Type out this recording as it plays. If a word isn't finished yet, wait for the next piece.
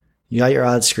You got your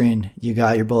odds screen. You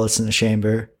got your bullets in the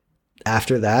chamber.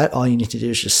 After that, all you need to do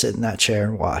is just sit in that chair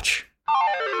and watch.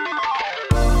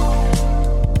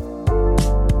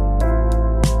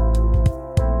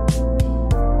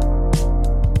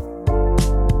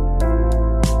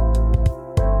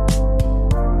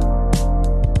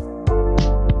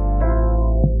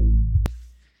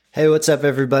 Hey, what's up,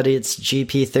 everybody? It's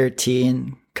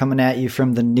GP13 coming at you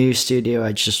from the new studio.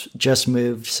 I just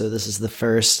moved, so this is the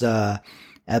first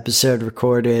episode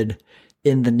recorded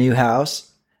in the new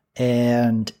house,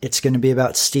 and it's going to be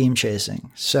about steam chasing.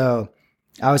 So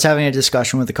I was having a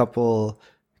discussion with a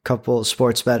couple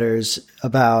sports bettors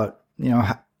about,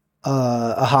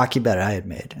 a hockey bet I had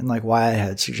made and like why I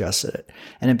had suggested it.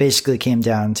 And it basically came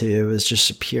down to, it was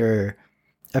just a pure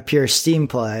steam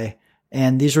play.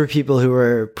 And these were people who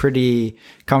were pretty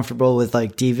comfortable with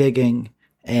like devigging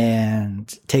and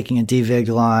taking a devigged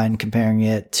line, comparing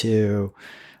it to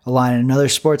a line in another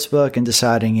sports book and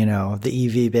deciding,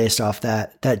 the EV based off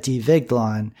that devigged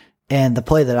line. And the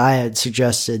play that I had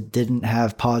suggested didn't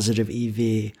have positive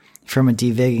EV from a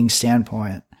devigging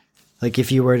standpoint. Like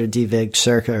if you were to devig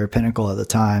Circa or Pinnacle at the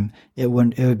time, it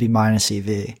would be minus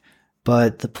EV.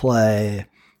 But the play,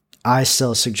 I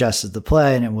still suggested the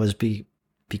play, and it was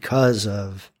because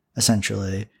of,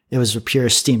 essentially, it was a pure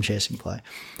steam chasing play.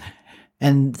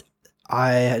 And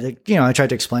I tried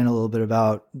to explain a little bit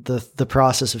about the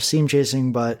process of steam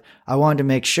chasing, but I wanted to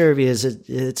make sure, because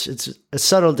it's a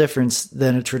subtle difference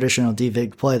than a traditional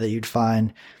devigged play that you'd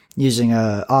find using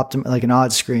like an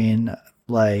odds screen,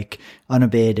 like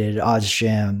unabated, odds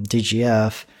jam,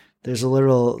 DGF. There's a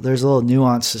little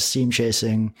nuance to steam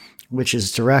chasing, which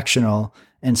is directional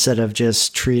instead of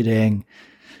just treating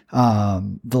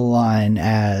the line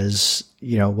as,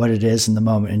 what it is in the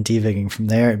moment and devigging from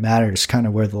there. It matters kind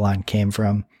of where the line came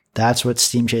from. That's what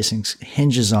steam chasing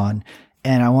hinges on.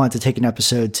 And I wanted to take an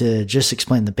episode to just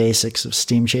explain the basics of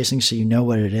steam chasing so you know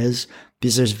what it is,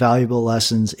 because there's valuable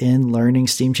lessons in learning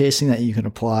steam chasing that you can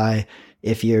apply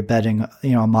if you're betting,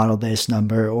 a model-based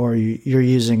number, or you're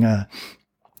using a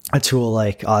tool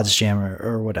like Odds Jammer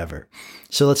or whatever.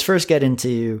 So let's first get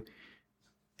into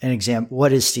an example.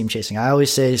 What is steam chasing? I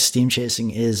always say steam chasing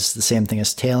is the same thing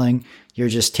as tailing. You're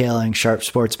just tailing sharp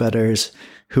sports bettors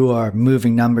who are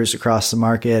moving numbers across the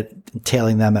market,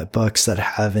 tailing them at books that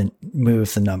haven't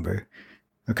moved the number.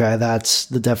 Okay, that's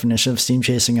the definition of steam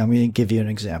chasing. I'm going to give you an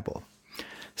example.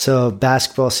 So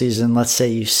basketball season, let's say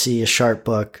you see a sharp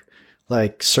book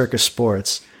like Circa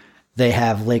Sports. They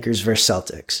have Lakers versus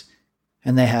Celtics,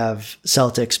 and they have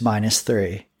Celtics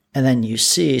 -3. And then you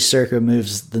see Circa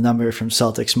moves the number from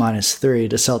Celtics -3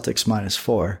 to Celtics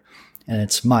 -4, and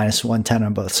it's -110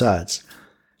 on both sides.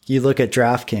 You look at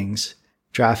DraftKings.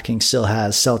 DraftKings still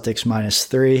has Celtics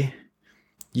 -3.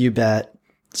 You bet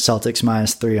Celtics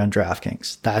 -3 on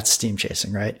DraftKings. That's steam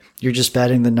chasing, right? You're just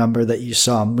betting the number that you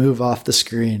saw move off the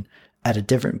screen at a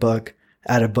different book,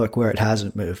 at a book where it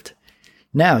hasn't moved.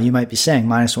 Now, you might be saying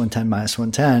 -110,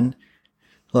 -110.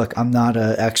 Look, I'm not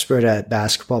an expert at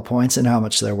basketball points and how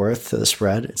much they're worth to the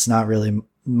spread. It's not really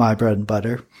my bread and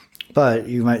butter. But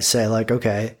you might say, like,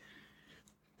 okay,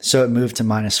 so it moved to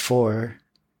 -4.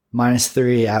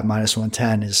 -3 at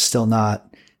 -110 is still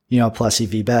not, plus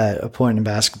EV bet. A point in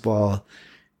basketball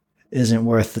isn't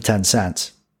worth the 10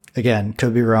 cents. Again,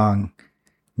 could be wrong.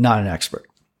 Not an expert.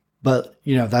 But,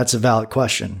 that's a valid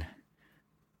question.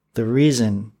 The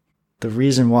reason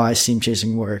why steam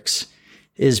chasing works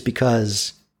is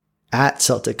because at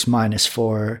Celtics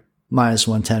 -4,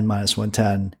 -110,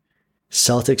 -110,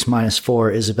 Celtics -4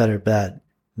 is a better bet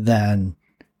than,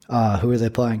 who are they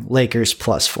playing? Lakers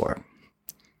 +4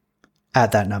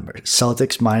 at that number.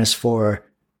 Celtics -4,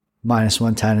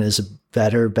 -110 is a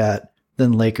better bet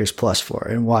than Lakers +4.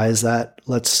 And why is that?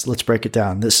 Let's break it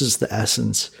down. This is the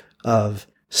essence of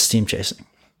steam chasing.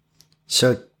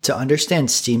 So to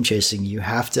understand steam chasing, you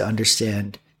have to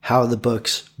understand how the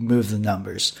books move the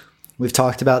numbers. We've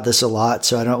talked about this a lot,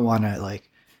 so I don't want to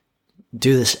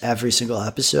do this every single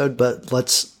episode, but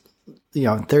let's,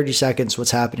 in 30 seconds, what's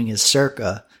happening is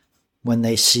Circa, when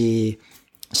they see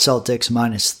Celtics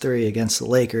 -3 against the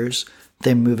Lakers,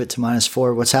 they move it to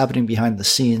 -4. What's happening behind the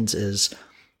scenes is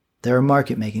they're a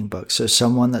market making book. So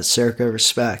someone that Circa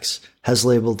respects has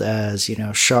labeled as,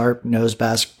 sharp, knows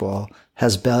basketball,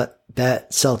 has bet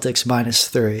Celtics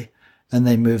 -3, and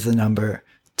they move the number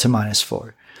to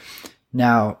 -4.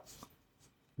 Now,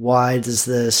 why does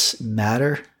this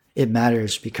matter? It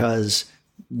matters because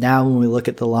now when we look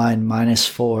at the line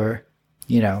 -4,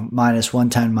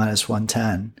 -110,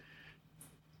 -110,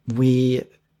 we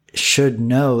should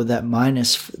know that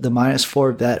the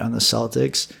 -4 bet on the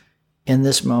Celtics in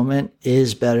this moment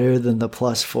is better than the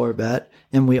 +4 bet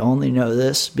And we only know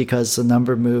this because the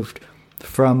number moved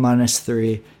from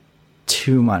 -3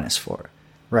 to -4,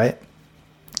 right?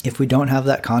 If we don't have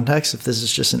that context, if this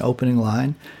is just an opening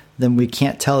line, then we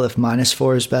can't tell if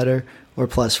 -4 is better or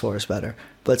 +4 is better.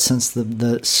 But since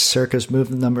the circus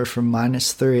moved the number from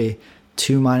 -3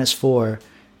 to -4,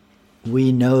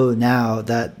 we know now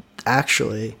that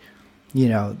actually,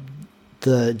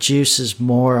 the juice is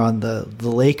more on the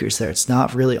Lakers there. It's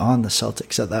not really on the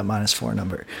Celtics at that -4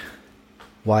 number.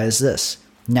 Why is this?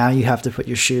 Now you have to put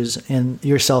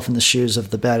yourself in the shoes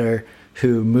of the bettor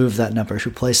who moved that number,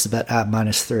 who placed the bet at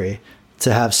 -3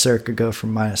 to have Circa go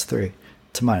from -3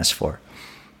 to -4.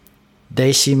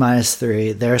 They see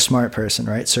 -3. They're a smart person,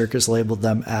 right? Circa's labeled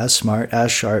them as smart,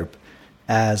 as sharp,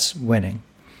 as winning.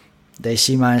 They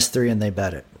see -3 and they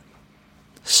bet it.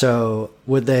 So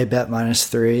would they bet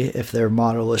 -3 if their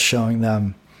model is showing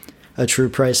them a true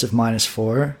price of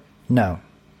 -4? No.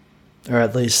 Or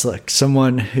at least, like,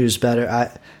 someone who's better.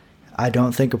 I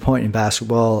don't think a point in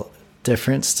basketball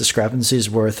discrepancy is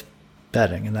worth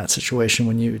betting in that situation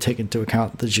when you take into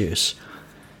account the juice.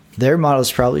 Their model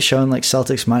is probably showing like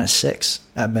Celtics -6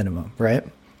 at minimum, right?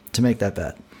 To make that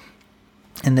bet.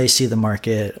 And they see the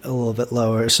market a little bit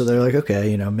lower. So they're like,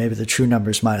 okay, maybe the true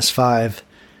number is -5.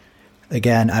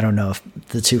 Again, I don't know if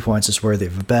the 2 points is worthy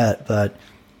of a bet, but,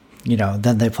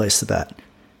 then they place the bet.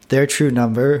 Their true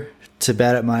number to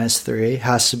bet at -3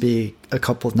 has to be a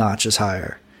couple notches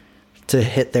higher to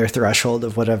hit their threshold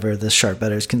of whatever the sharp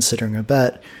bettor is considering a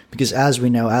bet. Because as we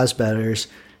know, as bettors,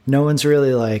 no one's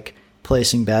really like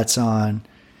placing bets on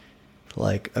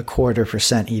like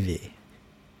 0.25% EV.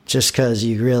 Just because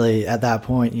you really, at that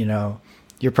point,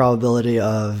 your probability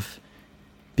of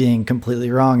being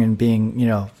completely wrong and being,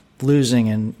 losing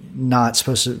and not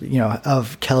supposed to,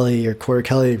 of Kelly or Corey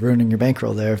Kelly ruining your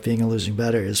bankroll there of being a losing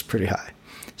bettor is pretty high.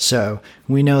 So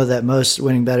we know that most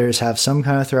winning bettors have some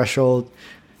kind of threshold.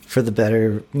 For the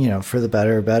better, for the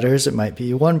better bettors, it might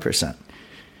be 1%.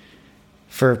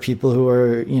 For people who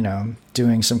are,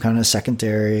 doing some kind of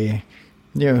secondary,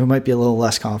 who might be a little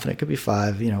less confident, it could be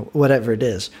 5, whatever it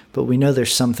is. But we know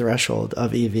there's some threshold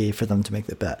of EV for them to make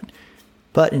the bet.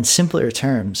 But in simpler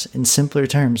terms,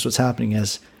 what's happening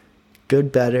is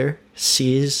good bettor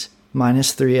sees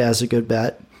 -3 as a good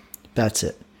bet, bets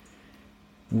it.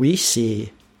 We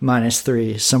see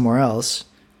 -3 somewhere else,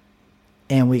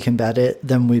 and we can bet it,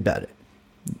 then we bet it.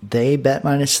 They bet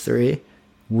 -3,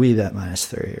 we bet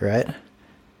 -3, right?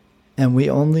 And we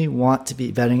only want to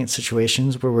be betting in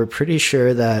situations where we're pretty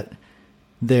sure that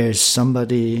there's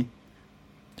somebody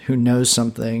who knows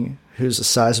something, who's a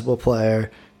sizable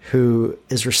player, who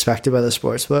is respected by the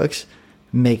sports books,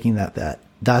 making that bet.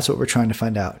 That's what we're trying to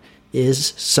find out.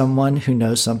 Is someone who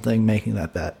knows something making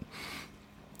that bet?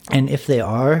 And if they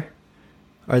are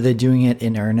they doing it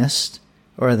in earnest?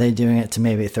 Or are they doing it to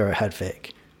maybe throw a head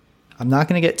fake? I'm not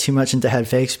going to get too much into head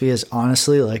fakes because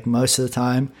honestly, like most of the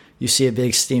time you see a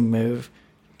big steam move,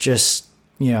 just,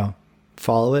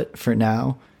 follow it for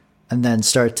now and then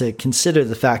start to consider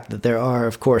the fact that there are,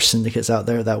 of course, syndicates out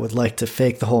there that would like to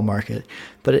fake the whole market.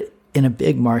 But in a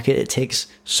big market, it takes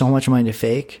so much money to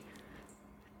fake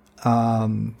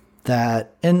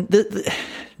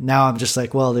now I'm just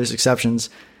like, well, there's exceptions.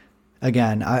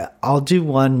 Again, I'll do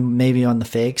one maybe on the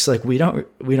fakes. Like we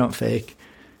don't fake.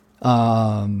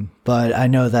 But I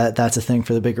know that that's a thing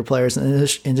for the bigger players in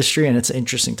this industry and it's an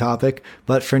interesting topic.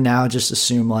 But for now, just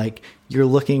assume like you're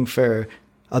looking for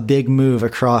a big move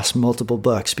across multiple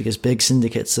books because big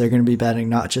syndicates, they're going to be betting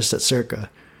not just at Circa,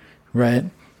 right?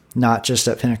 Not just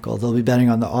at Pinnacle. They'll be betting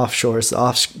on the offshores,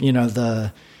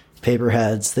 the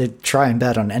paperheads. They try and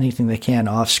bet on anything they can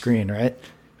off screen, right?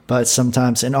 But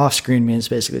sometimes, and off screen means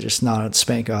basically just not on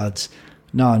spank odds,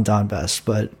 not on Don Best,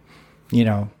 but,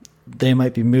 they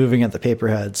might be moving at the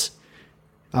paperheads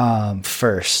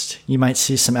first. You might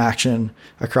see some action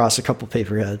across a couple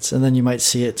paperheads, and then you might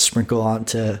see it sprinkle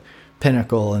onto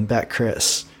Pinnacle and Bet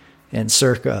Chris and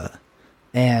Circa.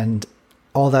 And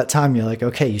all that time, you're like,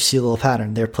 okay, you see a little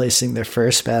pattern. They're placing their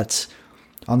first bets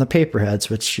on the paperheads,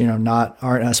 which,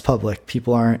 aren't as public.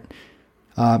 People aren't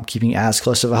keeping as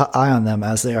close of an eye on them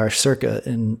as they are Circa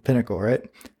and Pinnacle, right?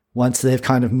 Once they've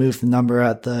kind of moved the number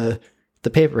at the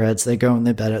paperheads, they go and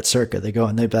they bet at Circa. They go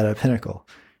and they bet at Pinnacle.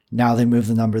 Now they move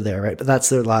the number there, right? But that's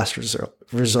their last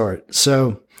resort.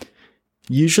 So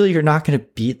usually you're not going to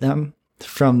beat them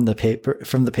from the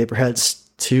paperheads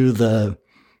to the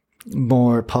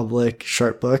more public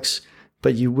sharp books,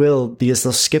 but you will because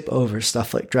they'll skip over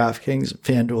stuff like DraftKings,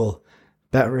 FanDuel,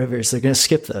 Bet Rivers. They're going to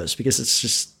skip those because it's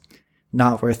just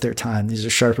not worth their time. These are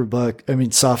softer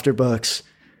books.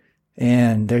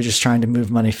 and they're just trying to move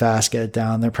money fast, get it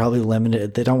down. They're probably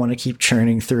limited. They don't want to keep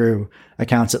churning through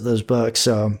accounts at those books.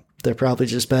 So they're probably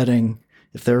just betting.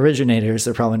 If they're originators,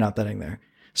 they're probably not betting there.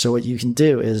 So what you can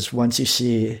do is once you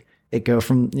see it go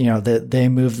from, they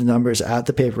move the numbers at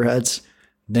the paperheads,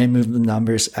 they move the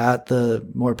numbers at the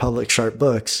more public sharp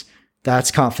books,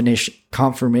 that's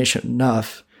confirmation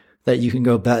enough that you can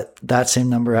go bet that same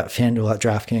number at FanDuel, at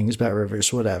DraftKings,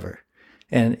 BetRivers, whatever.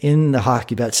 And in the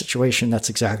hockey bet situation, that's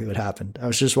exactly what happened. I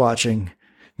was just watching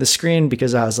the screen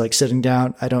because I was like sitting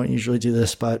down. I don't usually do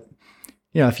this, but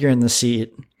if you're in the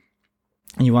seat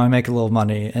and you want to make a little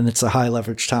money and it's a high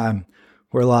leverage time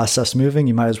where a lot of stuff's moving,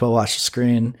 you might as well watch the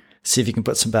screen, see if you can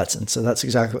put some bets in. So that's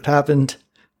exactly what happened.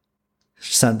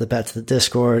 Sent the bet to the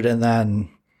Discord, and then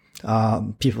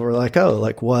people were like, oh,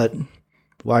 like what?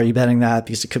 Why are you betting that?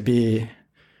 Because it could be,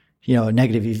 a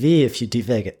negative EV if you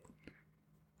devig it.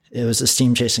 It was a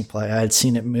steam chasing play. I had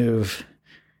seen it move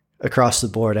across the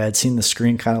board. I had seen the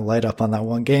screen kind of light up on that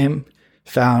one game,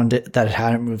 found that it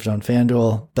hadn't moved on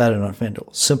FanDuel, bet it on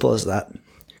FanDuel. Simple as that.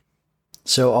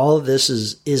 So all of this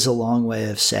is a long way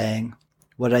of saying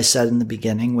what I said in the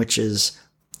beginning, which is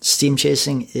steam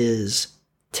chasing is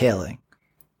tailing.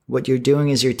 What you're doing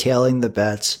is you're tailing the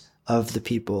bets of the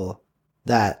people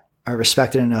that are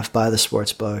respected enough by the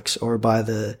sports books or by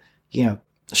the,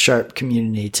 sharp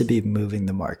community to be moving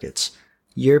the markets.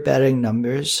 You're betting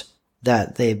numbers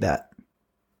that they bet.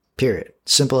 Period.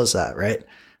 Simple as that, right?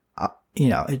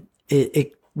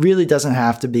 It really doesn't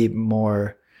have to be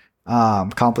more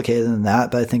complicated than that,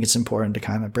 but I think it's important to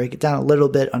kind of break it down a little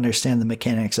bit, understand the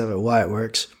mechanics of it, why it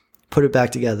works, put it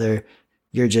back together.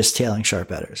 You're just tailing sharp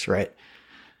bettors, right?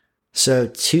 So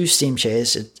to steam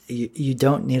chase, you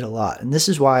don't need a lot. And this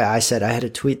is why I said, I had a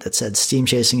tweet that said steam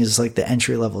chasing is like the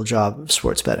entry level job of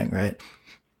sports betting, right?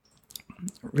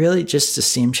 Really just to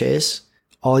steam chase,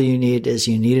 all you need is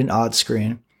an odds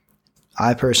screen.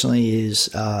 I personally use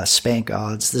Spank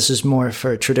odds. This is more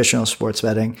for traditional sports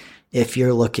betting. If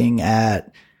you're looking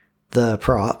at the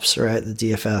props, right, the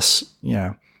DFS,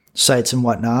 sites and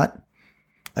whatnot,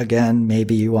 again,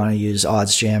 maybe you want to use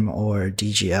OddsJam or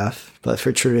DGF, but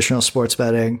for traditional sports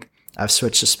betting, I've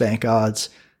switched to Spank odds.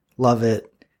 Love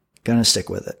it. Gonna stick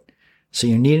with it. So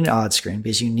you need an odds screen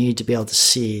because you need to be able to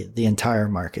see the entire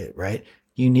market, right?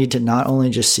 You need to not only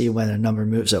just see when a number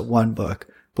moves at one book,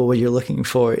 but what you're looking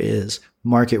for is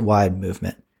market-wide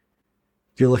movement.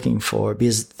 You're looking for,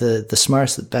 because the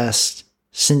smartest, the best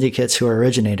syndicates who are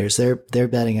originators, they're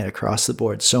betting it across the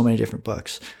board, so many different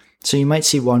books. So you might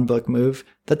see one book move.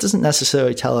 That doesn't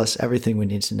necessarily tell us everything we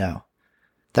need to know.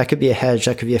 That could be a hedge.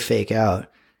 That could be a fake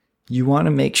out. You want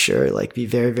to make sure, be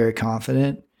very, very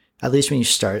confident, at least when you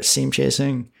start steam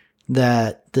chasing,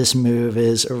 that this move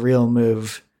is a real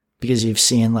move because you've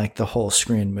seen the whole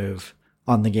screen move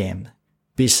on the game,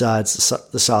 besides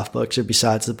the soft books or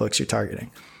besides the books you're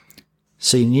targeting.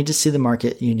 So you need to see the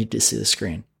market. You need to see the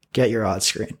screen. Get your odds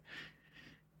screen.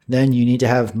 Then you need to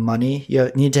have money.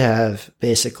 You need to have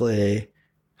basically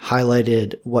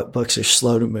highlighted what books are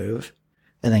slow to move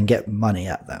and then get money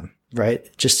at them,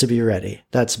 right? Just to be ready.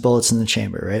 That's bullets in the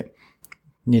chamber, right?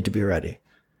 You need to be ready.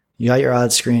 You got your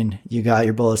odds screen. You got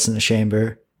your bullets in the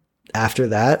chamber. After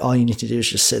that, all you need to do is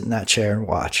just sit in that chair and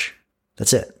watch.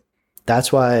 That's it.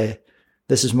 That's why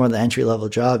this is more the entry level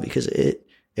job, because it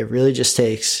really just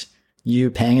takes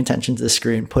you paying attention to the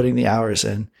screen, putting the hours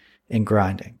in, and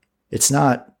grinding. It's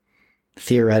not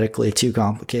theoretically too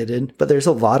complicated, but there's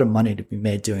a lot of money to be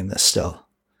made doing this still.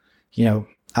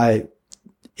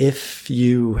 If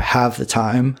you have the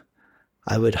time,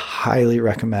 I would highly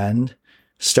recommend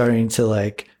starting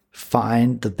to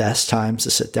find the best times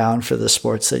to sit down for the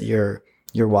sports that you're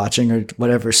watching, or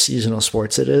whatever seasonal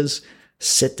sports it is.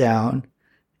 Sit down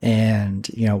and,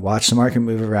 watch the market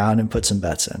move around and put some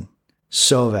bets in.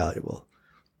 So valuable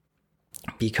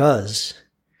because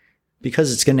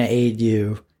it's going to aid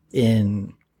you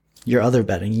in your other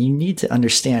betting. You need to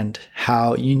understand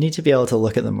you need to be able to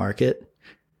look at the market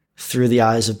through the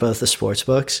eyes of both the sports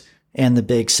books and the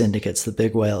big syndicates, the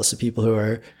big whales, the people who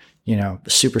are,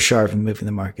 super sharp and moving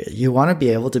the market. You want to be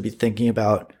able to be thinking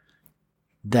about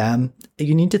them.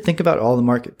 You need to think about all the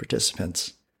market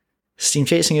participants. Steam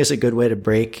chasing is a good way to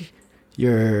break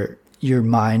your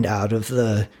mind out of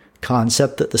the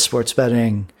concept that the sports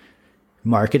betting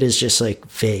market is just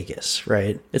Vegas,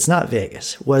 right? It's not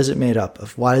Vegas. What is it made up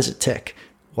of? Why does it tick?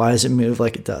 Why does it move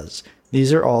like it does?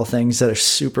 These are all things that are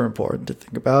super important to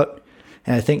think about.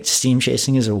 And I think steam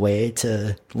chasing is a way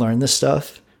to learn this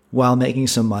stuff while making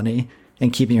some money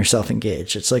and keeping yourself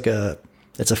engaged. It's a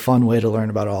fun way to learn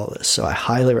about all of this. So I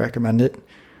highly recommend it.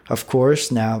 Of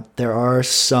course, now there are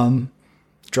some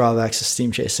drawbacks of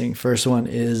steam chasing. First one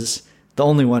is, the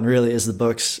only one really, is the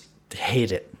books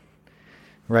hate it,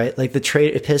 right? Like it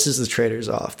pisses the traders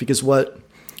off, because what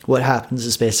happens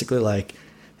is basically like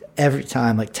every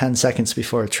time, like 10 seconds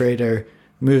before a trader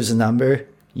moves a number,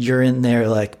 you're in there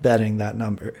like betting that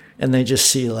number, and they just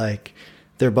see like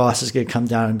their boss is going to come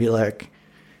down and be like,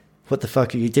 what the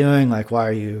fuck are you doing? Like, why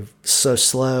are you so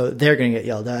slow? They're going to get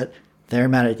yelled at. They're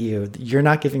mad at you. You're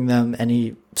not giving them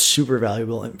any super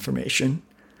valuable information.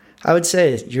 I would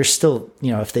say you're still,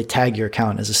 if they tag your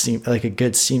account as a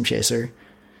good steam chaser,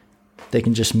 they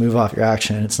can just move off your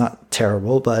action. It's not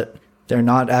terrible, but they're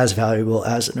not as valuable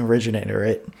as an originator,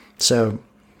 right? So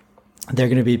they're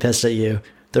going to be pissed at you.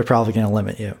 They're probably going to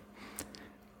limit you.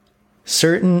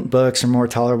 Certain books are more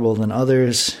tolerable than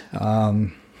others.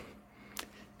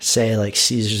 Say like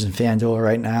Caesars and FanDuel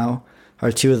right now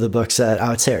are two of the books that I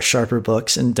would say are sharper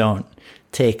books and don't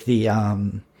take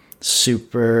the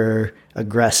super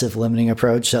aggressive limiting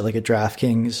approach that like a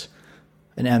DraftKings,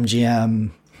 an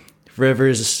MGM,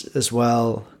 Rivers as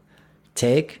well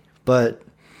take. But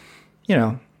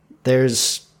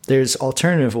there's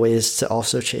alternative ways to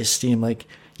also chase steam. Like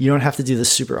you don't have to do the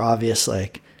super obvious,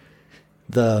 like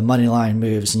the money line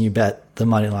moves and you bet the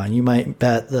money line. You might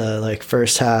bet the like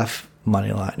first half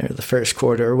money line or the first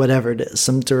quarter or whatever it is,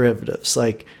 some derivatives.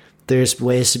 Like there's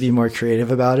ways to be more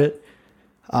creative about it.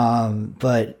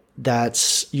 But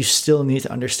you still need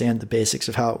to understand the basics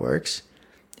of how it works.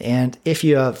 And if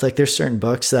you have like, there's certain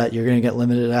books that you're going to get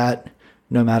limited at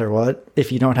no matter what.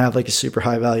 If you don't have like a super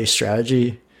high value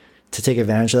strategy to take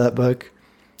advantage of that book,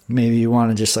 maybe you want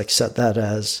to just like set that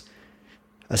as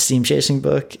a steam chasing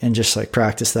book and just like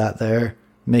practice that there,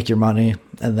 make your money,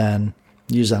 and then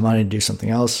use that money to do something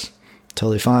else.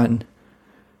 Totally fine.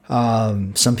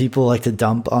 Some people like to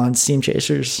dump on steam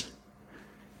chasers.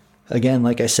 Again,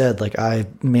 like I said, like I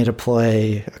made a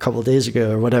play a couple of days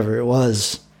ago or whatever it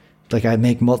was. Like I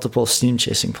make multiple steam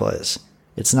chasing plays.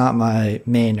 It's not my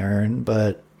main earn,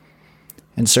 but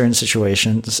in certain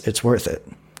situations, it's worth it.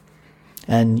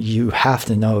 And you have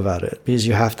to know about it, because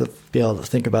you have to be able to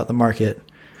think about the market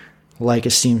like a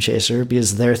steam chaser,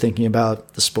 because they're thinking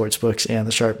about the sports books and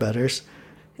the sharp bettors.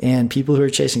 And people who are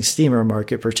chasing steam are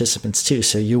market participants too.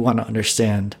 So you want to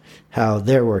understand how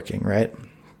they're working, right?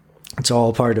 It's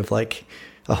all part of like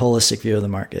a holistic view of the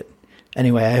market.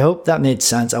 Anyway, I hope that made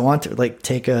sense. I want to like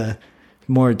take a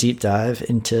more deep dive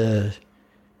into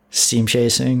steam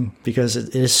chasing, because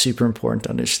it is super important to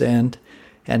understand.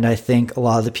 And I think a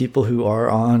lot of the people who are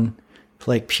on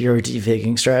like pure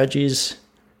devigging strategies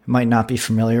might not be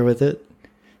familiar with it.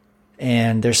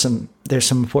 And there's some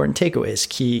important takeaways.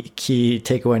 Key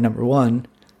takeaway number one,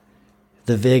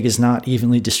 the VIG is not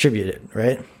evenly distributed,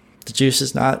 right? The juice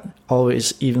is not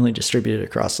always evenly distributed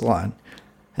across the line.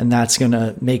 And that's going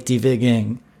to make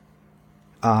devigging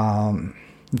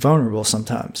vulnerable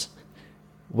sometimes.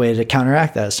 Way to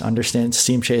counteract that is to understand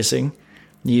steam chasing,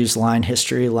 use line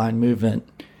history, line movement,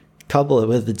 couple it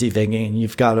with the devigging, and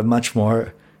you've got a much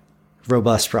more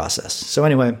robust process. So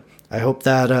anyway, I hope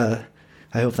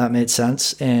that made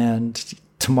sense. And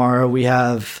tomorrow we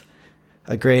have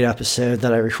a great episode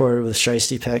that I recorded with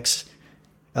Shiesty Picks.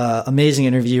 Amazing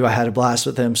interview. I had a blast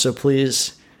with him. So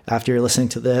please, after you're listening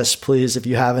to this, please, if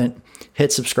you haven't,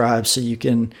 hit subscribe so you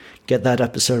can get that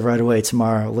episode right away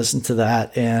tomorrow. Listen to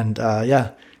that, and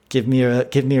give me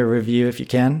a review if you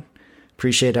can.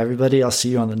 Appreciate everybody. I'll see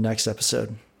you on the next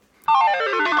episode.